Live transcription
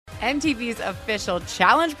MTV's official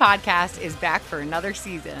Challenge podcast is back for another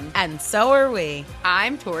season. And so are we.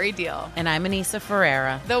 I'm Tori Deal. And I'm Anissa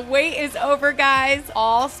Ferreira. The wait is over, guys.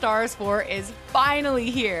 All Stars 4 is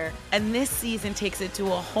finally here. And this season takes it to a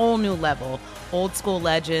whole new level. Old school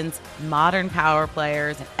legends, modern power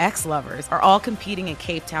players, and ex-lovers are all competing in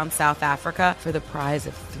Cape Town, South Africa for the prize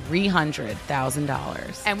of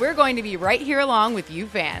 $300,000. And we're going to be right here along with you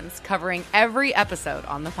fans, covering every episode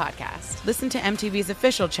on the podcast. Listen to MTV's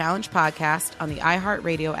official Challenge podcast on the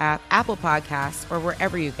iHeartRadio app, Apple Podcasts, or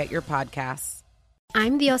wherever you get your podcasts.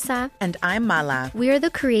 I'm Diosa. And I'm Mala. We are the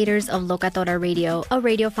creators of Locatora Radio, a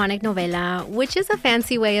radiophonic novela, which is a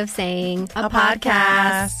fancy way of saying a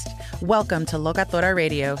podcast. Welcome to Locatora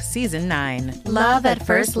Radio, Season 9. Love at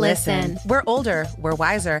first listen. We're older, we're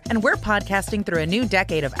wiser, and we're podcasting through a new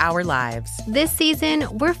decade of our lives. This season,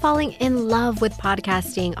 we're falling in love with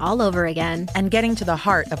podcasting all over again. And getting to the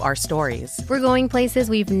heart of our stories. We're going places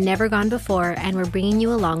we've never gone before, and we're bringing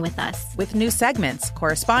you along with us. With new segments,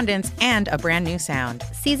 correspondence, and a brand new sound.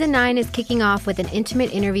 Season 9 is kicking off with an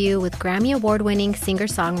intimate interview with Grammy Award-winning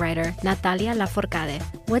singer-songwriter Natalia Lafourcade.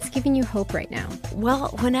 What's giving you hope right now?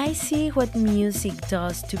 Well, when I see what music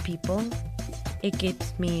does to people, it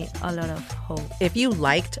gives me a lot of hope. If you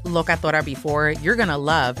liked Locatora before, you're going to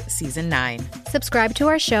love Season 9. Subscribe to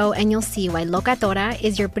our show and you'll see why Locatora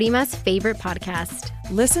is your prima's favorite podcast.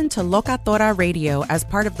 Listen to Locatora Radio as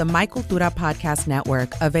part of the My Cultura Podcast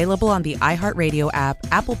Network, available on the iHeartRadio app,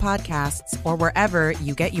 Apple Podcasts, or wherever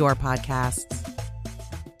you get your podcasts.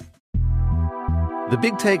 The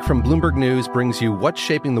Big Take from Bloomberg News brings you what's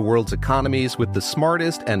shaping the world's economies with the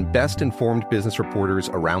smartest and best-informed business reporters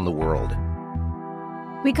around the world.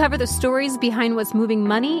 We cover the stories behind what's moving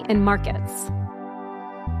money and markets,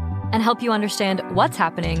 and help you understand what's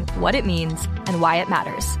happening, what it means, and why it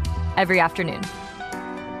matters every afternoon.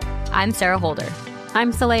 I'm Sarah Holder.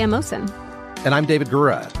 I'm Saleha Mohsen. And I'm David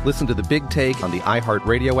Gura. Listen to The Big Take on the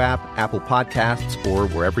iHeartRadio app, Apple Podcasts, or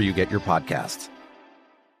wherever you get your podcasts.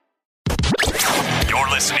 You're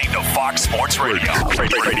listening to Fox Sports Radio.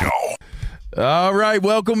 All right,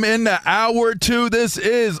 welcome into Hour 2. This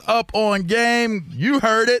is Up on Game. You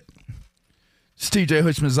heard it. It's TJ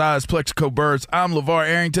Hushmanzadeh, Plexico Burrs. I'm LeVar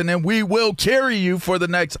Arrington, and we will carry you for the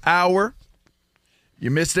next hour. You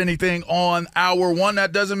missed anything on Hour 1,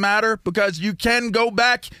 that doesn't matter because you can go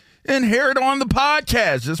back and hear it on the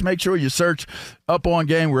podcast. Just make sure you search Up on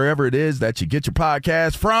Game wherever it is that you get your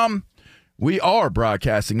podcast from. We are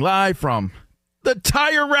broadcasting live from the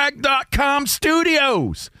TireRack.com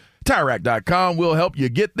studios. TireRack.com will help you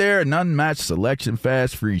get there. An unmatched selection,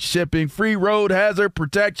 fast, free shipping, free road hazard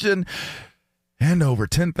protection, and over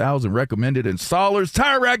 10,000 recommended installers.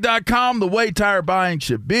 TireRack.com, the way tire buying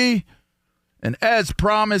should be. And as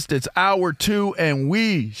promised, it's Hour 2, and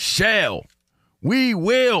we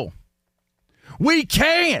will, we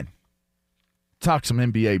can talk some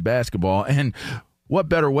NBA basketball. And what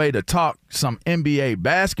better way to talk some NBA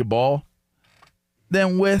basketball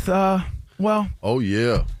than with, oh,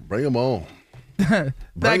 yeah. Bring him on.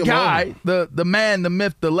 that guy, the man, the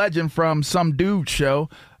myth, the legend from Some Dude Show.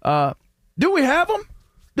 Do we have him?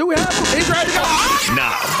 He's ready to go.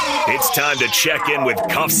 Now, it's time to check in with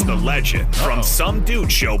Cuffs the Legend from Some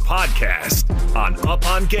Dude Show podcast on Up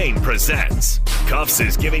on Game Presents. Cuffs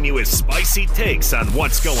is giving you his spicy takes on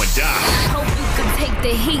what's going down. Hope you can take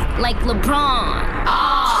the heat like LeBron.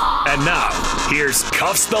 Oh. And now, here's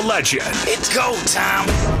Cuffs the Legend. It's go time.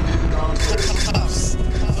 Cuffs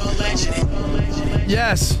the Legend.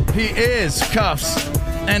 Yes, he is Cuffs,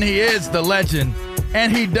 and he is the legend,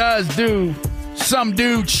 and he does do Some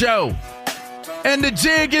Dude Show. And the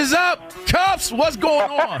jig is up. Cuffs, what's going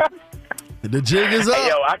on? The jig is up. Hey,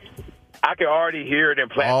 yo, I can already hear it in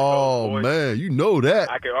Plaxico's voice. Man, you know that.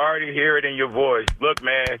 I can already hear it in your voice. Look,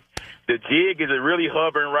 man, the jig is really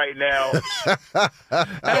hovering right now.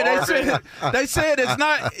 Hey, they said it's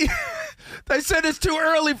not. They said it's too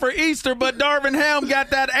early for Easter, but Darvin Ham got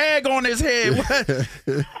that egg on his head.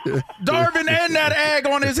 Darvin and that egg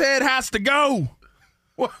on his head has to go.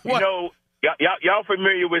 What? You know, y'all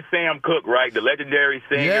familiar with Sam Cooke, right? The legendary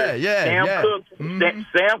singer. Yeah.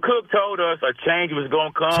 Sam Cooke told us a change was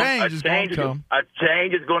going to come. A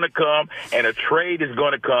change is going to come, and a trade is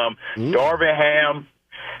going to come. Darvin Ham,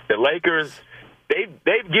 the Lakers, they've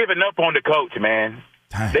given up on the coach, man.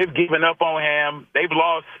 They've given up on Ham. They've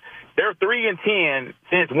lost. They're 3-10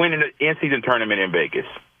 since winning the in-season tournament in Vegas.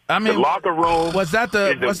 I mean, the locker room was that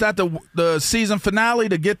the season finale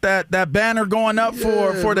to get that banner going up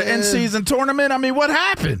for the in-season tournament? I mean, what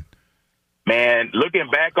happened? man, looking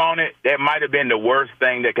back on it, that might have been the worst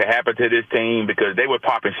thing that could happen to this team because they were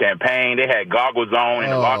popping champagne. They had goggles on in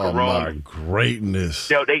the locker room. Oh, my greatness.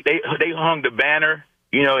 You know, they hung the banner,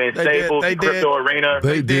 you know, in Staples, Crypto Arena.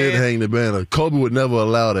 They did hang the banner. Kobe would never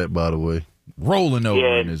allow that, by the way. Rolling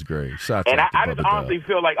over in his grave. And I just honestly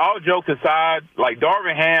feel like, all jokes aside, like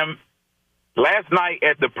Darvin Ham, last night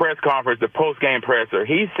at the press conference, the post-game presser,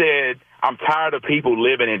 he said, I'm tired of people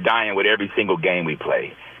living and dying with every single game we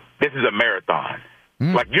play. This is a marathon.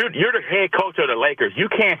 Like, you're the head coach of the Lakers. You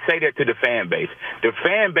can't say that to the fan base. The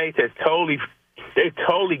fan base has they've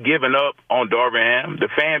totally given up on Darvin Ham. The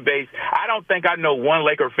fan base, I don't think I know one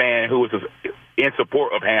Laker fan who is in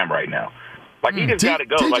support of Ham right now. Like, he just got to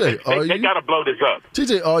go. TJ, like, they got to blow this up.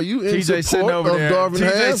 TJ, are you in support of Darvin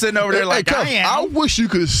Ham? TJ sitting over there like, I am. I wish you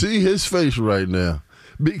could see his face right now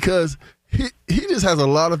because he just has a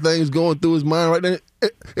lot of things going through his mind right now.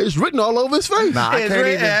 It's written all over his face. Nah, it's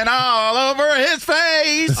written all over his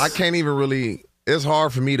face. I can't even really – it's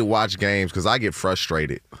hard for me to watch games because I get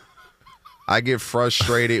frustrated. I get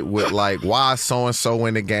frustrated with, like, why is so-and-so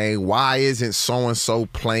in the game? Why isn't so-and-so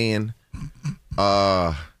playing?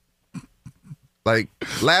 Like,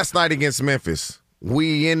 last night against Memphis,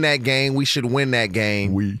 we in that game. We should win that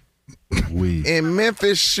game. We. And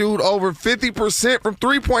Memphis shoot over 50% from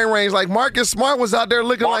three-point range. Like, Marcus Smart was out there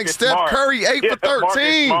looking like Steph Curry, 8 for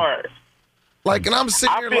 13. Like, and I'm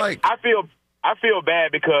sitting here like. I feel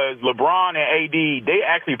bad because LeBron and AD, they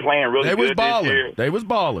actually playing really good this year. They was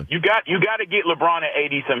balling. You got to get LeBron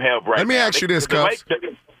and AD some help right now. Let me ask you this, Cuffs.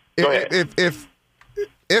 Go ahead.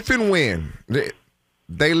 If and when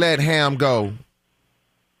they let Ham go,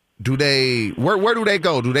 where do they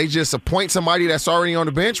go? Do they just appoint somebody that's already on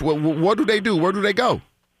the bench? What do they do? Where do they go?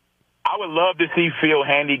 I would love to see Phil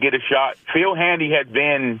Handy get a shot. Phil Handy has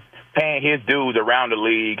been paying his dues around the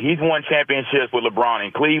league. He's won championships with LeBron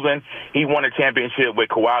in Cleveland. He won a championship with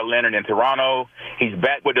Kawhi Leonard in Toronto. He's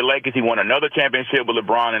back with the Lakers. He won another championship with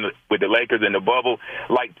LeBron and with the Lakers in the bubble.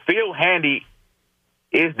 Like, Phil Handy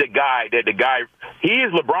is the guy he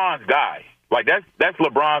is LeBron's guy. Like, that's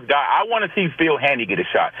LeBron's guy. I want to see Phil Handy get a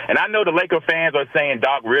shot. And I know the Laker fans are saying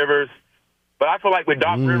Doc Rivers, but I feel like with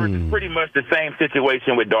Doc Rivers, it's pretty much the same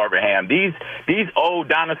situation with Darvin Ham. These old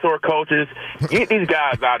dinosaur coaches, get these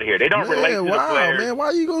guys out of here. They don't relate to the players. Man, why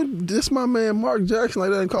are you going to diss my man Mark Jackson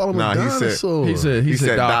like that and call him a dinosaur? He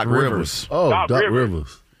said Doc Rivers. Oh, Doc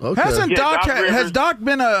Rivers. Okay. Has Doc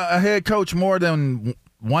been a head coach more than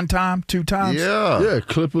one time, 2 times? Yeah,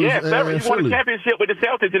 Clippers. Yeah, he won a championship with the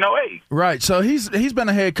Celtics in 2008. Right, so he's been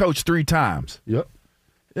a head coach 3 times. Yep.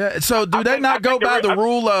 Yeah. So do they not go by the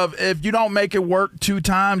rule of if you don't make it work 2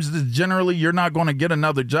 times, generally you're not going to get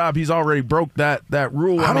another job? He's already broke that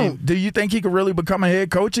rule. I mean, do you think he could really become a head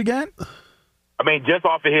coach again? I mean, just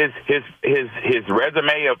off of his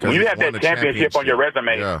resume of when you have that championship on your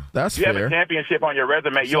resume, that's you fair. have a championship on your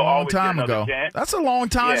resume, you'll always get another chance. That's a long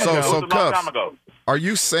time ago. So Cuffs, are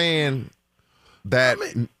you saying that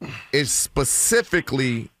it's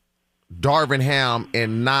specifically Darvin Ham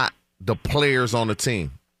and not the players on the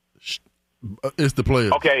team? It's the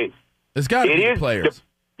players. Okay. It's got to be the players.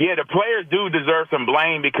 The players do deserve some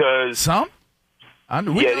blame because some?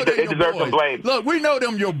 They deserve some blame. Look, we know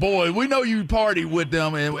them your boys. We know you partied with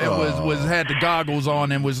them and was had the goggles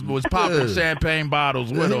on and was popping champagne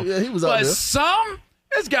bottles with them. Yeah, he was out there. But some?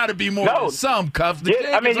 It's got to be more than some, Cuffs. The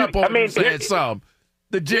jig is up on saying some.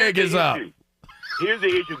 The jig is up. Here's the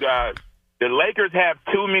issue, guys. The Lakers have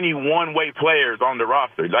too many one-way players on the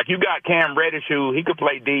roster. Like, you got Cam Reddish, who he could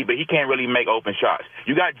play D, but he can't really make open shots.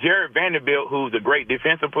 You got Jared Vanderbilt, who's a great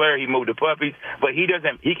defensive player. He moved the puppies, but he's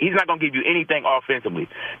not going to give you anything offensively.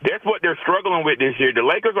 That's what they're struggling with this year. The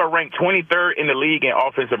Lakers are ranked 23rd in the league in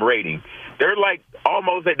offensive rating. They're like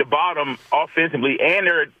almost at the bottom offensively, and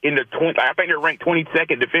they're in the I think they're ranked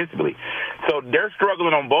 22nd defensively. So they're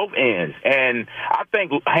struggling on both ends. And I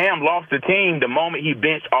think Ham lost the team the moment he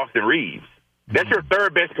benched Austin Reeves. That's your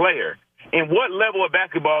third best player. In what level of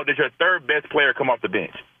basketball does your third best player come off the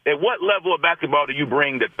bench? At what level of basketball do you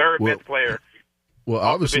bring the third best player? Well,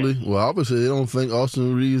 obviously, they don't think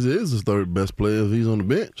Austin Reeves is his third best player if he's on the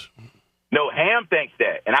bench. No, Ham thinks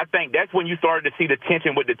that. And I think that's when you started to see the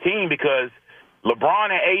tension with the team because LeBron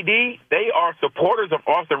and AD, they are supporters of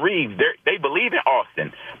Austin Reeves. They believe in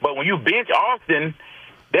Austin. But when you bench Austin,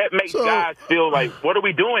 that makes guys feel like, what are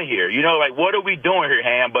we doing here? You know, like, what are we doing here,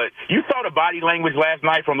 Ham? But you saw the body language last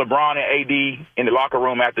night from LeBron and AD in the locker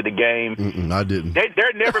room after the game. I didn't.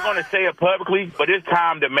 They're never going to say it publicly, but it's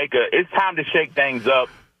time to shake things up.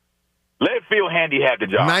 Let Phil Handy have the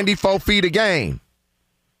job. 94 feet a game.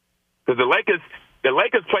 Because the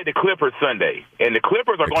Lakers play the Clippers Sunday, and the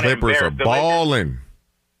Clippers are going to embarrass the Lakers. balling.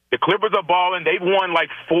 The Clippers are balling. They've won like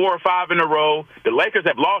 4 or 5 in a row. The Lakers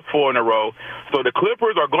have lost 4 in a row. So the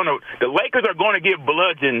Lakers are going to get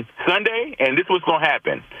bludgeoned Sunday, and this is what's going to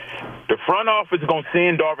happen. The front office is going to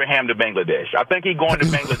send Darvin Ham to Bangladesh. I think he's going to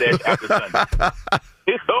Bangladesh after Sunday.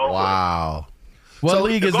 It's over. Wow. What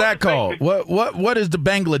league is that called? What is the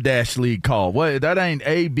Bangladesh league called? What, that ain't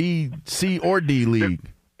A, B, C, or D league.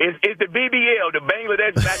 It's the BBL, the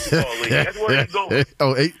Bangladesh Basketball League. That's where he's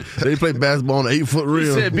going. They play basketball on an 8-foot rim.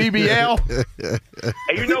 You said BBL?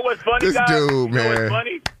 And you know what's funny, guys? You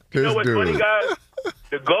know what's funny, guys?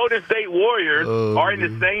 The Golden State Warriors are in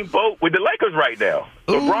the same boat with the Lakers right now.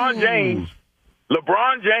 LeBron James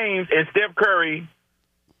and Steph Curry,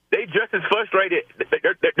 they just as frustrated.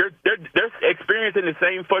 They're experiencing the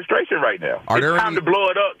same frustration right now. It's time to blow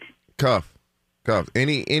it up. Cuff.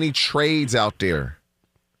 Any trades out there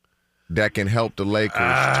that can help the Lakers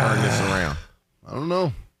turn this around? I don't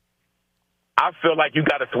know. I feel like you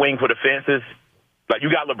got to swing for the fences. Like, you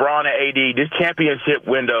got LeBron and AD. This championship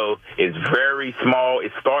window is very small.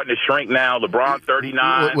 It's starting to shrink now. LeBron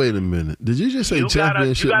 39. Wait a minute. Did you just say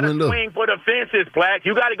championship window? You got to swing for the fences, Black.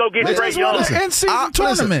 You got to go get Trae Young.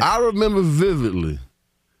 Listen, I remember vividly,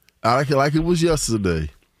 like it was yesterday,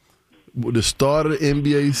 the start of the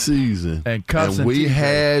NBA season, and we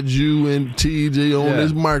had you and TJ on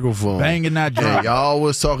this microphone, banging that drum. And y'all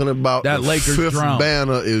was talking about that Lakers fifth drum.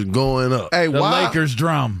 Banner is going up. Hey, the Lakers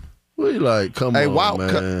drum. We like, come on,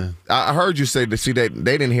 man. I heard you say that. See, they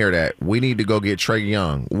didn't hear that. We need to go get Trae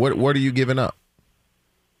Young. What are you giving up?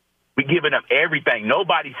 We're giving up everything.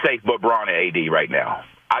 Nobody's safe but Bron and AD right now.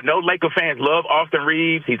 I know Laker fans love Austin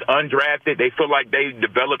Reeves. He's undrafted. They feel like they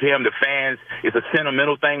developed him. The fans, it's a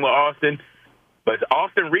sentimental thing with Austin. But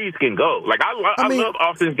Austin Reeves can go. Like, I love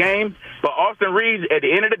Austin's game, but Austin Reeves, at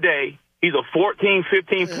the end of the day, he's a 14,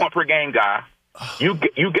 15 point per game guy. You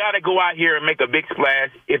got to go out here and make a big splash.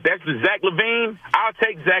 If that's Zach LaVine, I'll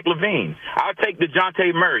take Zach LaVine. I'll take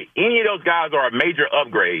DeJounte Murray. Any of those guys are a major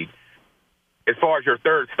upgrade as far as your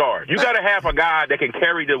third star. You got to have a guy that can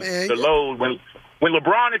carry the load. When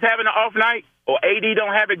LeBron is having an off night or AD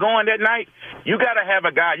don't have it going that night, you got to have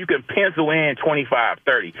a guy you can pencil in 25,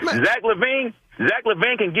 30. Zach LaVine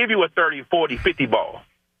can give you a 30, 40, 50 ball.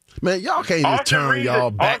 Man, y'all can't just turn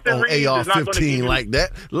y'all back on AR-15 like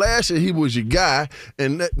that. Last year, he was your guy,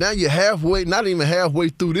 and now you're halfway, not even halfway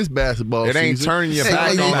through this basketball season. It ain't turning your back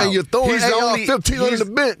on him. And you're throwing AR-15 under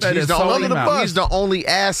the bench. He's the only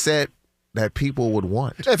asset that people would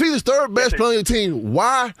want. If he's the third best player on the team,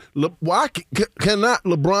 why cannot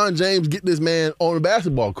LeBron James get this man on the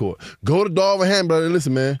basketball court? Go to Darvin Ham, brother.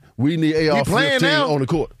 Listen, man, we need AR-15 on the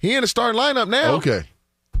court. He in the starting lineup now. Okay.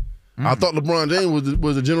 I thought LeBron James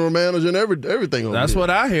was the general manager and everything. That's what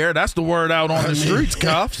I hear. That's the word out on the streets,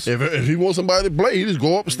 Cuffs. If he wants somebody to play, he just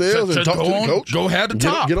go upstairs and talk to the coach. Go ahead to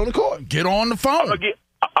top. Get on the court. Get on the phone.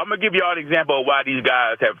 I'm going to give y'all an example of why these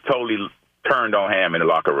guys have totally turned on Ham in the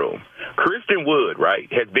locker room. Christian Wood,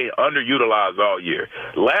 right, has been underutilized all year.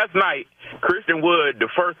 Last night, Christian Wood, the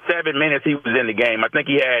first 7 minutes he was in the game, I think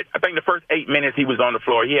the first 8 minutes he was on the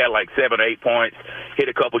floor, he had like 7 or 8 points, hit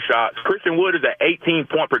a couple shots. Christian Wood is an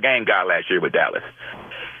 18-point-per-game guy last year with Dallas.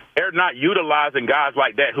 They're not utilizing guys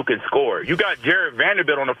like that who can score. You got Jared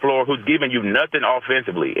Vanderbilt on the floor who's giving you nothing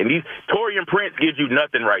offensively. And Taurean Prince gives you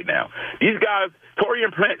nothing right now. These guys,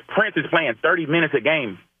 Taurean Prince is playing 30 minutes a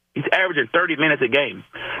game. He's averaging 30 minutes a game.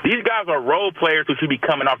 These guys are role players who should be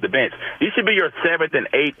coming off the bench. These should be your 7th and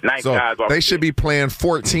 8th, 9th guys. They should be playing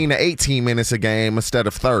 14 to 18 minutes a game instead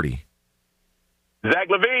of 30. Zach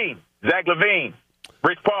LaVine.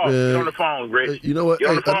 Rich Paul, get on the phone, Rich. You know what?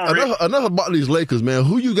 Enough about these Lakers, man.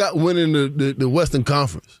 Who you got winning the Western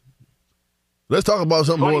Conference? Let's talk about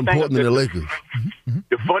something more important than the Lakers.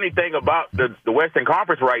 The funny thing about the Western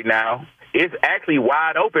Conference right now, it's actually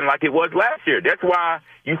wide open like it was last year. That's why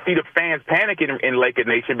you see the fans panicking in Laker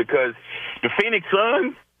Nation, because the Phoenix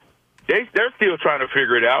Suns, they're still trying to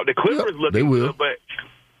figure it out. The Clippers looking good, but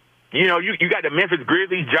you know, you got the Memphis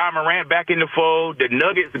Grizzlies, John Morant back in the fold. The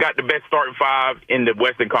Nuggets got the best starting 5 in the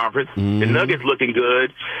Western Conference. The Nuggets looking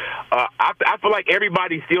good. I feel like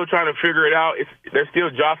everybody's still trying to figure it out. They're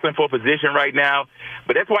still jostling for position right now,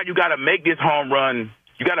 but that's why you got to make this home run.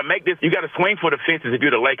 You got to make this. You got to swing for the fences if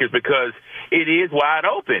you're the Lakers, because it is wide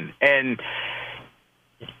open. And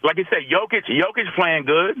like I said, Jokic playing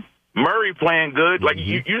good. Murray playing good. Like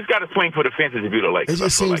you just got to swing for the fences if you're the Lakers. It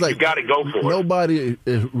just seems like you got to go for it. Nobody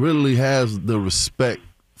really has the respect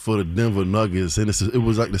for the Denver Nuggets, and it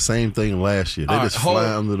was like the same thing last year. They just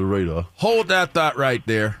fly under the radar. Hold that thought right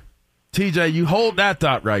there, TJ. You hold that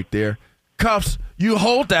thought right there. Cuffs, you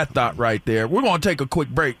hold that thought right there. We're going to take a quick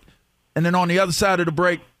break. And then on the other side of the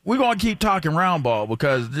break, we're going to keep talking round ball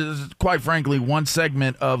because this is, quite frankly, one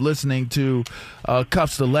segment of listening to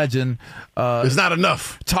Cuffs the Legend. It's not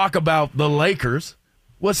enough. Talk about the Lakers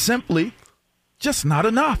was simply just not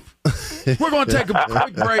enough. We're going to take a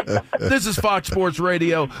quick break. This is Fox Sports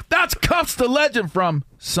Radio. That's Cuffs the Legend from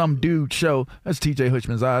Some Dude Show. That's TJ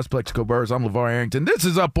Hushman's Eyes, Plexico Burrs. I'm LeVar Arrington. This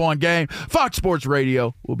is Up On Game. Fox Sports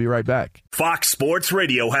Radio. We'll be right back. Fox Sports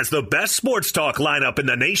Radio has the best sports talk lineup in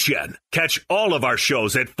the nation. Catch all of our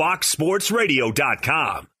shows at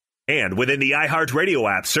foxsportsradio.com. And within the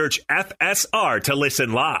iHeartRadio app, search FSR to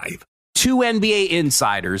listen live. 2 NBA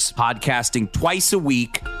insiders podcasting twice a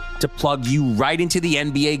week to plug you right into the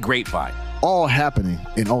NBA grapevine. All happening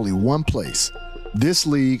in only one place. This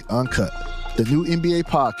League Uncut, the new NBA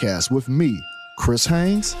podcast with me, Chris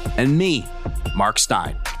Haynes, and me, Mark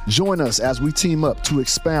Stein. Join us as we team up to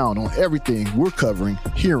expound on everything we're covering,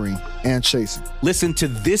 hearing, and chasing. Listen to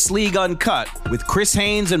This League Uncut with Chris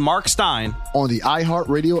Haynes and Mark Stein on the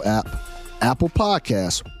iHeartRadio app, Apple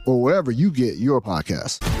Podcasts, or wherever you get your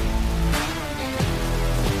podcasts.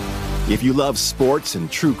 If you love sports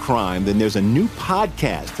and true crime, then there's a new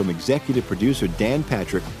podcast from executive producer Dan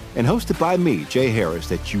Patrick and hosted by me, Jay Harris,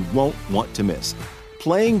 that you won't want to miss.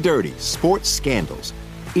 Playing Dirty: Sports Scandals.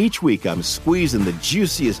 Each week, I'm squeezing the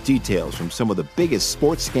juiciest details from some of the biggest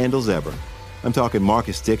sports scandals ever. I'm talking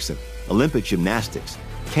Marcus Dixon, Olympic gymnastics,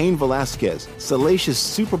 Cain Velasquez, salacious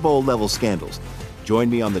Super Bowl-level scandals. Join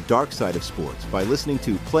me on the dark side of sports by listening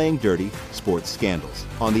to Playing Dirty: Sports Scandals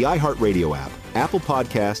on the iHeartRadio app, Apple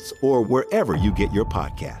Podcasts, or wherever you get your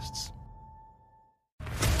podcasts.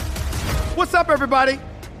 What's up, everybody?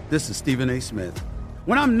 This is Stephen A. Smith.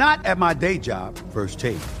 When I'm not at my day job, First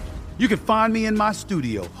Take, you can find me in my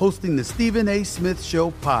studio hosting the Stephen A. Smith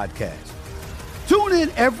Show podcast. Tune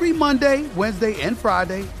in every Monday, Wednesday, and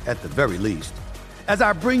Friday, at the very least, as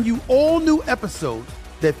I bring you all new episodes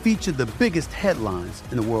that feature the biggest headlines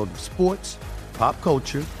in the world of sports, pop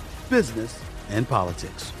culture, business, and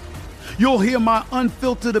politics. You'll hear my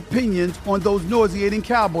unfiltered opinions on those nauseating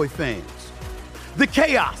Cowboy fans, the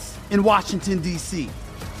chaos in Washington, D.C.,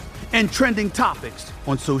 and trending topics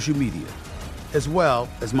on social media, as well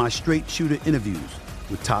as my straight shooter interviews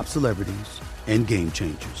with top celebrities and game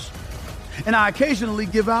changers. And I occasionally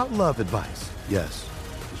give out love advice. Yes,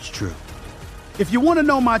 it's true. If you want to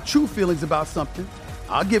know my true feelings about something,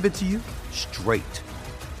 I'll give it to you straight.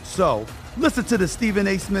 So listen to the Stephen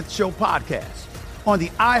A. Smith Show podcast on the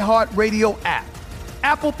iHeartRadio app,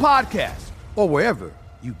 Apple Podcasts, or wherever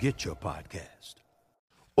you get your podcast.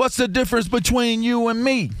 What's the difference between you and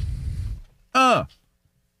me? Come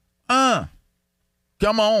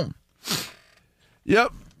on.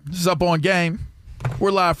 Yep, this is Up On Game.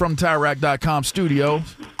 We're live from TireRack.com studio.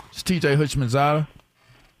 It's TJ Hushmanzada.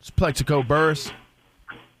 It's Plexico Burrs.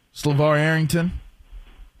 It's LeVar Arrington.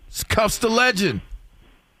 It's Cuffs the Legend.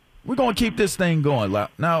 We're going to keep this thing going.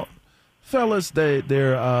 Now, fellas,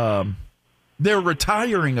 they're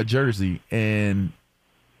retiring a jersey in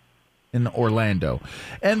Orlando.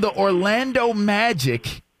 And the Orlando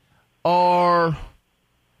Magic are,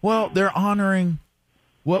 well, they're honoring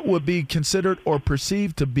what would be considered or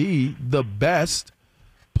perceived to be the best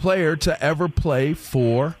player to ever play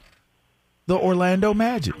for the Orlando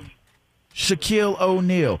Magic, Shaquille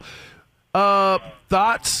O'Neal.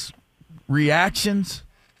 Thoughts, reactions?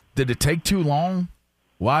 Did it take too long?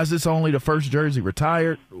 Why is this only the first jersey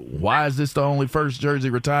retired? Why is this the only first jersey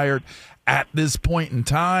retired at this point in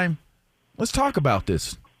time? Let's talk about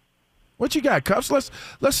this. What you got, Cuffs? Let's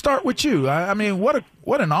start with you. I mean, what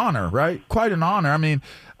an honor, right? Quite an honor. I mean,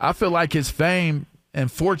 I feel like his fame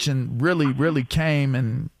and fortune really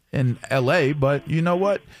came in L.A., but you know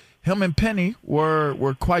what? Him and Penny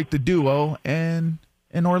were quite the duo in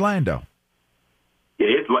Orlando. Yeah,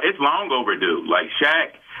 it's long overdue. Like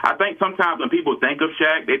Shaq, I think sometimes when people think of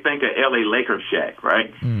Shaq, they think of L.A. Lakers Shaq,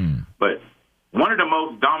 right? But one of the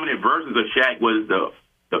most dominant versions of Shaq was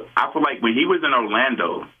I feel like when he was in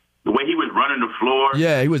Orlando, the way he was running the floor.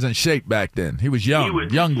 Yeah, he was in shape back then. He was young,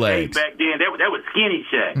 young legs. Back then, that was skinny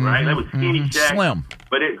Shaq, right? That was skinny Shaq. Slim.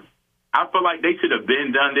 But I feel like they should have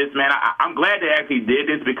been done this, man. I'm glad they actually did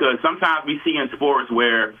this because sometimes we see in sports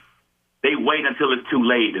where they wait until it's too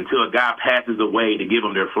late, until a guy passes away to give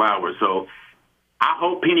them their flowers. So I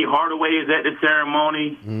hope Penny Hardaway is at the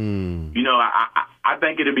ceremony. You know, I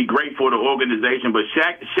think it'd be great for the organization. But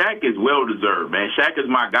Shaq is well-deserved, man. Shaq is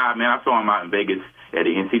my guy, man. I saw him out in Vegas at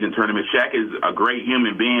the in-season tournament. Shaq is a great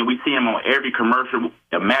human being. We see him on every commercial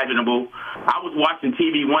imaginable. I was watching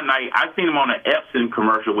TV one night. I seen him on an Epson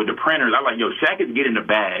commercial with the printers. I was like, yo, Shaq is getting the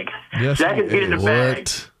bag. Yes, Shaq is getting the bag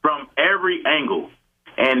from every angle.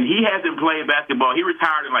 And he hasn't played basketball. He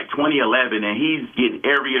retired in like 2011, and he's getting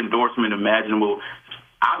every endorsement imaginable.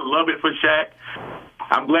 I love it for Shaq.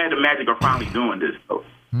 I'm glad the Magic are finally doing this, though.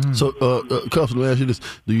 So, Cuffs, let me ask you this.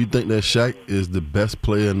 Do you think that Shaq is the best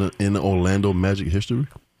player in the Orlando Magic history?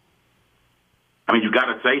 I mean, you got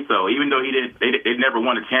to say so. Even though they never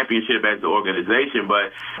won a championship as the organization,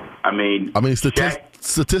 but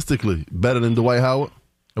statistically, better than Dwight Howard.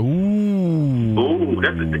 Ooh,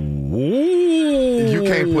 you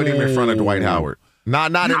can't put him in front of Dwight Howard.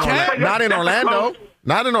 Not in Orlando.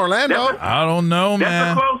 Not in Orlando. I don't know,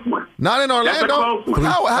 man. That's a close one. Not in Orlando.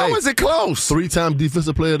 How is it close? 3-time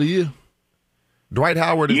Defensive Player of the Year. Dwight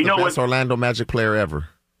Howard is the best Orlando Magic player ever.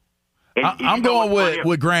 I'm going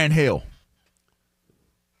with Grant Hill.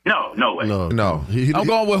 No way. No. I'm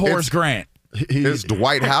going with Horace Grant. It's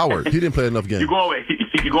Dwight Howard. He didn't play enough games. You're going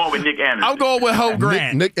with Nick Anderson. I'm going with Ho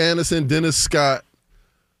Grant. Nick Anderson, Dennis Scott,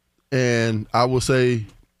 and I will say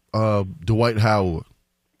Dwight Howard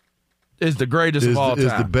is the greatest of all time.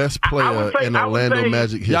 Is the best player in Orlando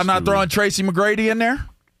Magic history. Y'all not throwing Tracy McGrady in there?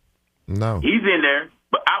 No. He's in there.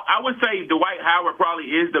 But I would say Dwight Howard probably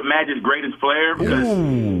is the Magic's greatest player.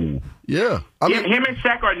 Ooh. Yeah. Him and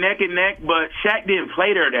Shaq are neck and neck, but Shaq didn't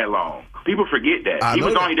play there that long. People forget that. He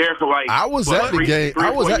was only there for I was at the game.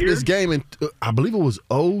 I was at this game, and I believe it was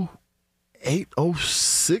 08,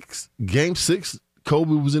 06, Game 6.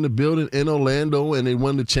 Kobe was in the building in Orlando, and they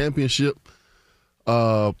won the championship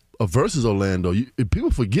versus Orlando.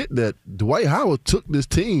 People forget that Dwight Howard took this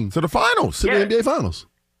team to the finals, to the NBA Finals.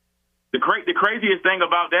 The craziest thing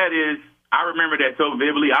about that is I remember that so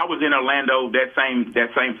vividly. I was in Orlando that same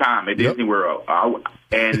time at Disney World,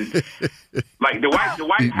 and like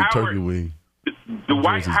Dwight Howard.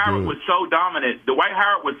 Dwight Howard was so dominant. Dwight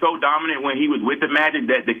Howard was so dominant when he was with the Magic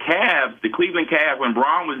that the Cleveland Cavs, when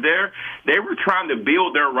Braun was there, they were trying to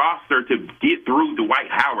build their roster to get through Dwight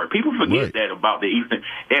Howard. People forget that about the Eastern.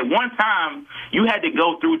 At one time, you had to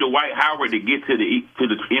go through Dwight Howard to get to the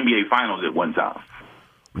NBA Finals at one time.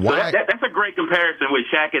 So that's a great comparison with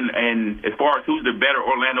Shaq and as far as who's the better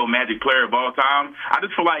Orlando Magic player of all time. I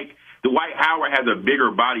just feel like Dwight Howard has a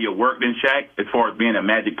bigger body of work than Shaq as far as being a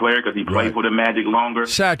Magic player because he played for the Magic longer.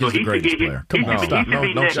 Shaq is the greatest player. Come on, stop.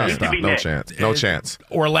 No chance.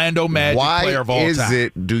 Orlando Magic player of all time. Why is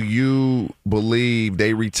it, do you believe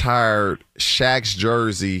they retired Shaq's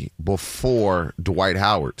jersey before Dwight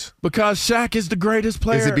Howard's? Because Shaq is the greatest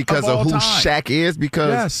player of all time. Is it because of who Shaq is?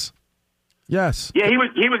 Because Yes. Yeah, he was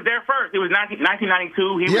there first. It was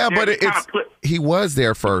 1992. He was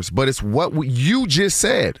there first, but it's what you just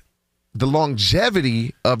said. The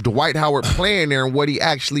longevity of Dwight Howard playing there and what he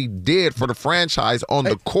actually did for the franchise on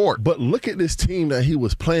the court. But look at this team that he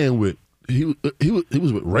was playing with. He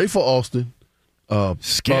was with Rafer Alston,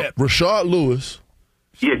 Skip, Rashard Lewis,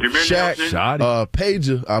 Shaq,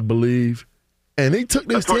 Pager, I believe, and he took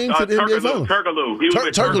this team to the NBA Finals.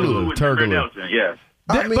 Turkoglu. Yes.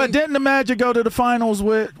 But didn't the Magic go to the finals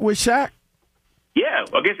with Shaq? Yeah,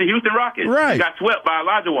 against the Houston Rockets. Right. He got swept by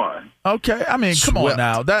Olajuwon. Okay, I mean, come on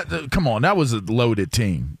now. That was a loaded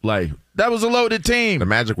team. That was a loaded team. The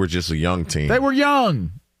Magic were just a young team. They were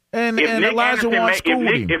young. And Olajuwon schooled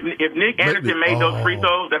him. If Nick Anderson made those free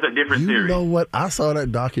throws, that's a different series. You know what? I saw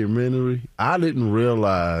that documentary. I didn't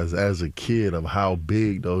realize as a kid of how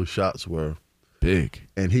big those shots were. Big.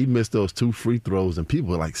 And he missed those 2 free throws, and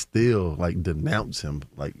people still denounce him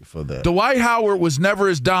for that. Dwight Howard was never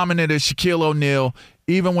as dominant as Shaquille O'Neal,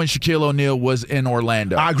 even when Shaquille O'Neal was in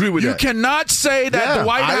Orlando. I agree with that. You cannot say that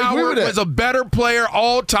Dwight Howard was a better player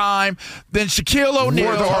all time than Shaquille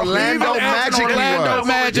O'Neal. The Orlando Magic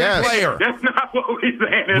player. That's not what we're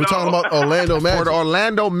saying. We're talking about Orlando Magic. For the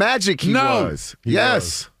Orlando Magic, he was.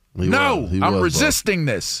 Yes. I'm resisting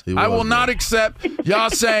this. I will not accept y'all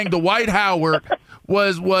saying Dwight Howard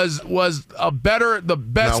was the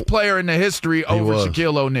best player in the history over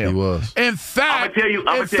Shaquille O'Neal. He was. In fact,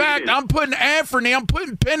 I'm putting Anthony, I'm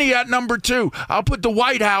putting Penny at number 2. I'll put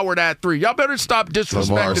Dwight Howard at 3. Y'all better stop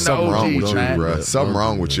disrespecting the OGs, man. Something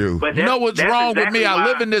wrong with you. You know what's wrong with me? I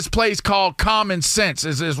live in this place called Common Sense.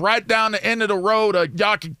 It's right down the end of the road.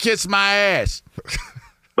 Y'all can kiss my ass.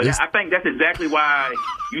 But I think that's exactly why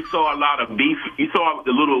you saw a lot of beef. You saw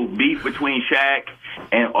the little beef between Shaq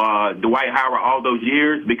and Dwight Howard all those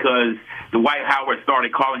years because Dwight Howard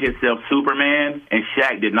started calling himself Superman, and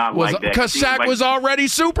Shaq did not like that. Because Shaq was already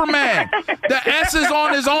Superman. The S is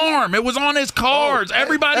on his arm. It was on his cards.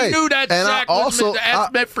 Everybody knew that Shaq was the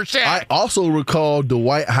S meant for Shaq. I also recall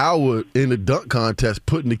Dwight Howard in the dunk contest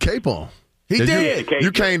putting the cape on. He did.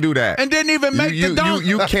 You can't do that. And didn't even make the dunk.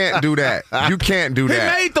 You can't do that. You can't do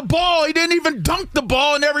that. He made the ball. He didn't even dunk the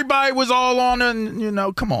ball, and everybody was all on it.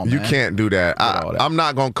 And, come on, man. You can't do that. I'm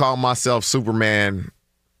not going to call myself Superman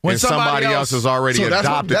when somebody else has already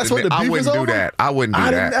adopted it. I wouldn't do that. I wouldn't do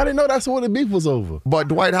that. I didn't know that's what the beef was over. But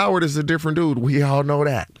Dwight Howard is a different dude. We all know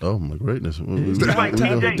that. Oh, my greatness.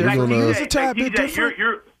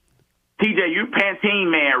 TJ, you're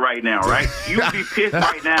Pantene man right now, right? You'd be pissed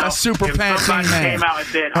right now if somebody came out and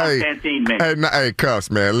said, I'm Pantene man. Hey,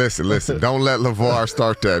 Cuffs, man, listen. Don't let LeVar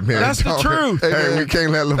start that, man. That's the truth. Hey, we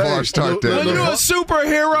can't let LeVar start that. When you're a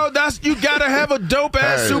superhero, you got to have a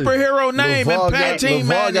dope-ass superhero name, and Pantene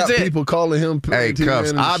man is it. People calling him Pantene Hey,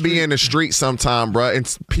 Cuffs, man. I'll be in the street sometime, bro,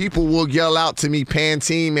 and people will yell out to me,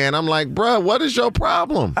 Pantene man. I'm like, bro, what is your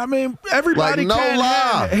problem? I mean, everybody can't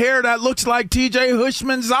have hair that looks like TJ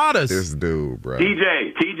Hushmanzada's. This dude, bro.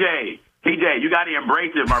 TJ, you got to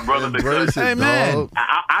embrace it, my brother. Because hey, man.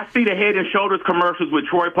 I see the Head and Shoulders commercials with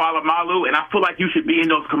Troy Polamalu, and I feel like you should be in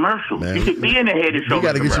those commercials. Man, you should be in the Head and Shoulders. We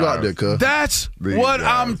got to get you out there, cuz. That's what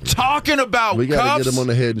I'm talking about, We got to get him on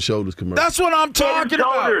the Head and Shoulders commercial. That's what I'm talking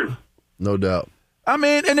about. No doubt. I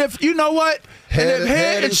mean, and if you know what?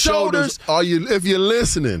 Head and Shoulders. If you're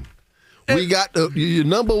listening, we got your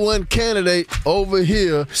number one candidate over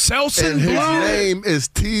here. Selson and his name is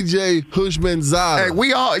TJ Hushmanzada. Hey,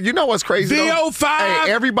 we all, you know what's crazy? VO5.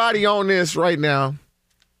 Hey, everybody on this right now,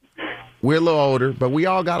 we're a little older, but we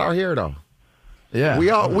all got our hair, though. Yeah. We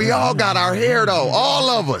all got our hair, though. All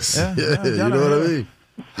of us. Yeah, you know what I mean?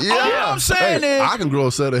 Yeah. All I'm saying is, I can grow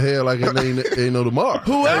a set of hair like it ain't no tomorrow.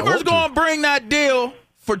 Whoever's going to bring that deal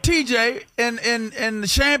for TJ and the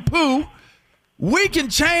shampoo, we can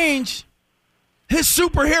change his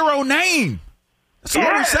superhero name. That's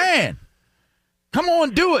what I'm saying. Come on,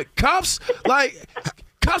 do it. Cuffs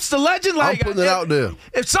the legend. I'm putting it out there.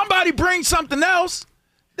 If somebody brings something else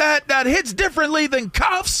that hits differently than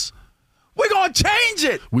Cuffs, we're going to change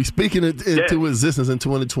it. We speaking it into existence in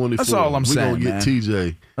 2024. That's all I'm saying, We're going to get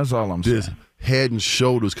TJ. That's all I'm saying. Head and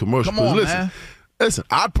Shoulders commercial. Come on, man. Listen,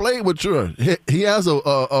 I played with Troy. He has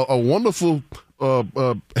a wonderful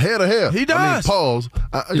head of hair. He does. I mean, pause.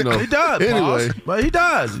 He does. Anyway, but he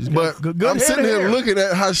does. But good I'm sitting here looking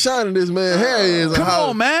at how shiny this man's hair is. Come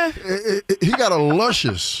on, man. He got a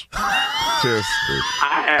luscious. Listen,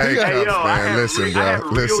 bro.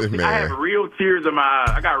 Listen, man. I have real tears in my eyes.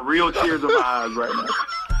 I got real tears in my eyes right now.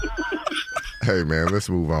 Hey, man, let's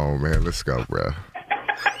move on, man. Let's go, bro.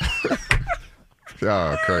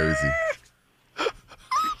 Y'all crazy.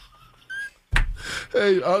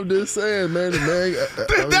 Hey, I'm just saying, man. Did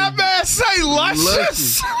that man say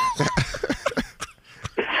luscious?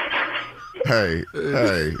 Hey.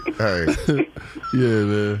 Yeah,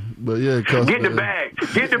 man. But yeah, get the bag.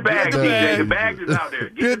 Get the bag, DJ. The bag is out there.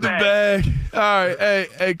 Get the bag. All right.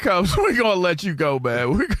 Hey, Cubs, we're going to let you go,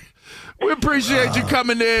 man. We appreciate you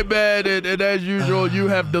coming in, man. And as usual, you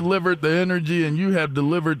have delivered the energy and you have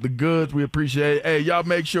delivered the goods. We appreciate it. Hey, y'all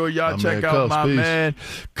make sure y'all check out my man,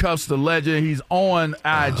 Cuffs the Legend. He's on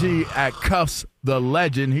IG at Cuffs the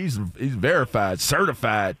Legend. He's verified,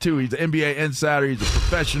 certified, too. He's an NBA insider. He's a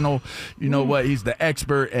professional. You know what? He's the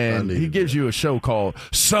expert, and he gives you a show called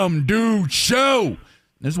Some Dude Show.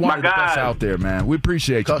 This is one of the best out there, man. We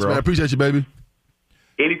appreciate you, bro. Man, I appreciate you, baby.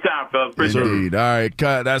 Anytime, fellas. Appreciate it. All right,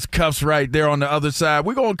 that's Cuffs right there on the other side.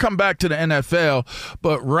 We're going to come back to the NFL,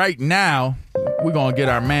 but right now, we're going to get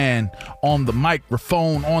our man on the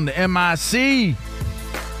microphone on the MIC.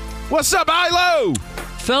 What's up, Ilo?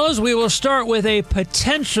 Fellas, we will start with a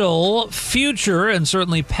potential future and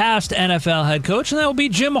certainly past NFL head coach, and that will be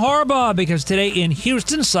Jim Harbaugh, because today in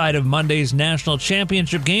Houston, side of Monday's national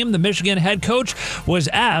championship game, the Michigan head coach was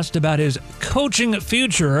asked about his coaching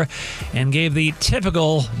future and gave the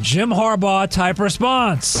typical Jim Harbaugh type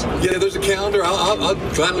response. Yeah, there's a calendar. I'll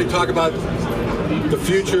gladly talk about the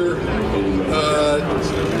future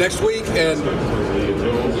next week, and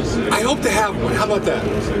I hope to have one. How about that?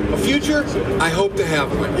 A future? I hope to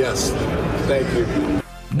have one. Yes. Thank you.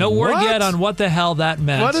 No word yet on what the hell that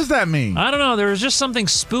meant. What does that mean? I don't know. There was just something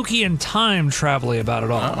spooky and time travel-y about it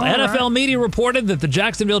all. NFL media reported that the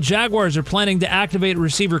Jacksonville Jaguars are planning to activate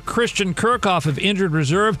receiver Christian Kirk off of injured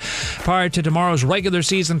reserve prior to tomorrow's regular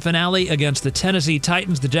season finale against the Tennessee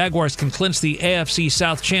Titans. The Jaguars can clinch the AFC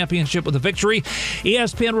South Championship with a victory.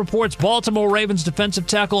 ESPN reports Baltimore Ravens defensive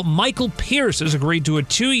tackle Michael Pierce has agreed to a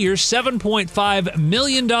 2-year, $7.5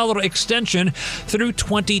 million extension through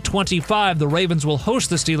 2025. The Ravens will host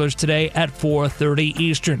the Steelers today at 4:30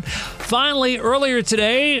 Eastern. finally, earlier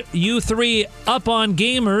today, you three Up On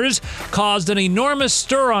Gamers caused an enormous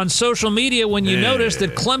stir on social media when you noticed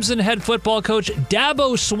that Clemson head football coach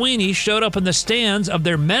Dabo Swinney showed up in the stands of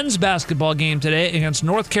their men's basketball game today against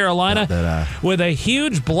North Carolina with a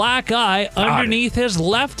huge black eye underneath his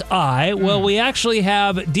left eye. Well, we actually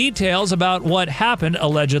have details about what happened,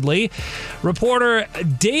 allegedly. Reporter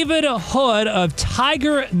David Hood of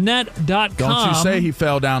TigerNet.com. Don't you say he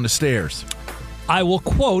fell down the stairs. I will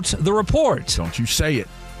quote the report. Don't you say it.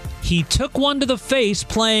 He took one to the face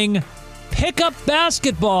playing pickup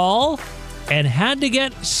basketball and had to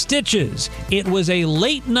get stitches. It was a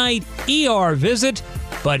late-night ER visit,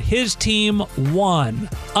 but his team won,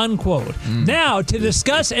 unquote. Now, to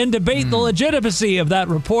discuss and debate the legitimacy of that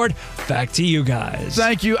report, back to you guys.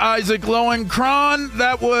 Thank you, Isaac Lowenkron.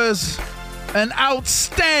 That was an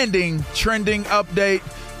outstanding trending update.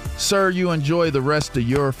 Sir, you enjoy the rest of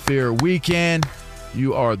your fair weekend.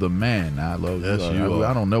 You are the man. I love you.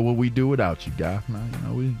 I don't know what we do without you, guy.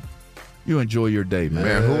 You enjoy your day, man.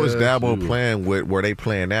 Man, who is Dabo playing with? Were they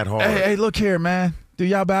playing that hard? Hey, look here, man. Do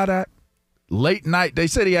y'all buy that? Late night. They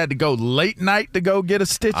said he had to go late night to go get a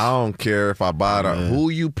stitch. I don't care if I buy that. Who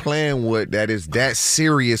you playing with that is that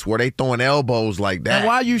serious where they throwing elbows like that? And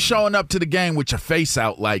why are you showing up to the game with your face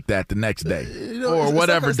out like that the next day? Or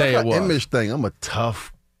whatever day it was? It's image thing. I'm a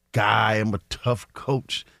tough guy. I'm a tough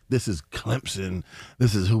coach. This is Clemson.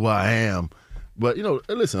 This is who I am. But,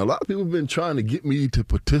 listen, a lot of people have been trying to get me to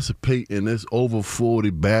participate in this over 40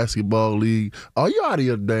 basketball league. Are you out of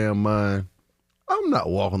your damn mind? I'm not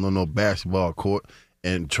walking on no basketball court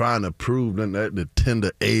and trying to prove that at the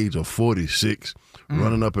tender age of 46,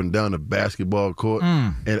 running up and down the basketball court.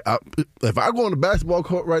 And if I go on the basketball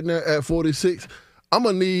court right now at 46, I'm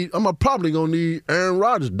probably gonna need Aaron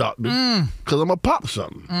Rodgers' doctor because I'm gonna pop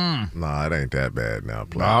something. Nah, it ain't that bad now.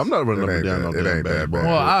 Nah, I'm not running up and down no damn basketball.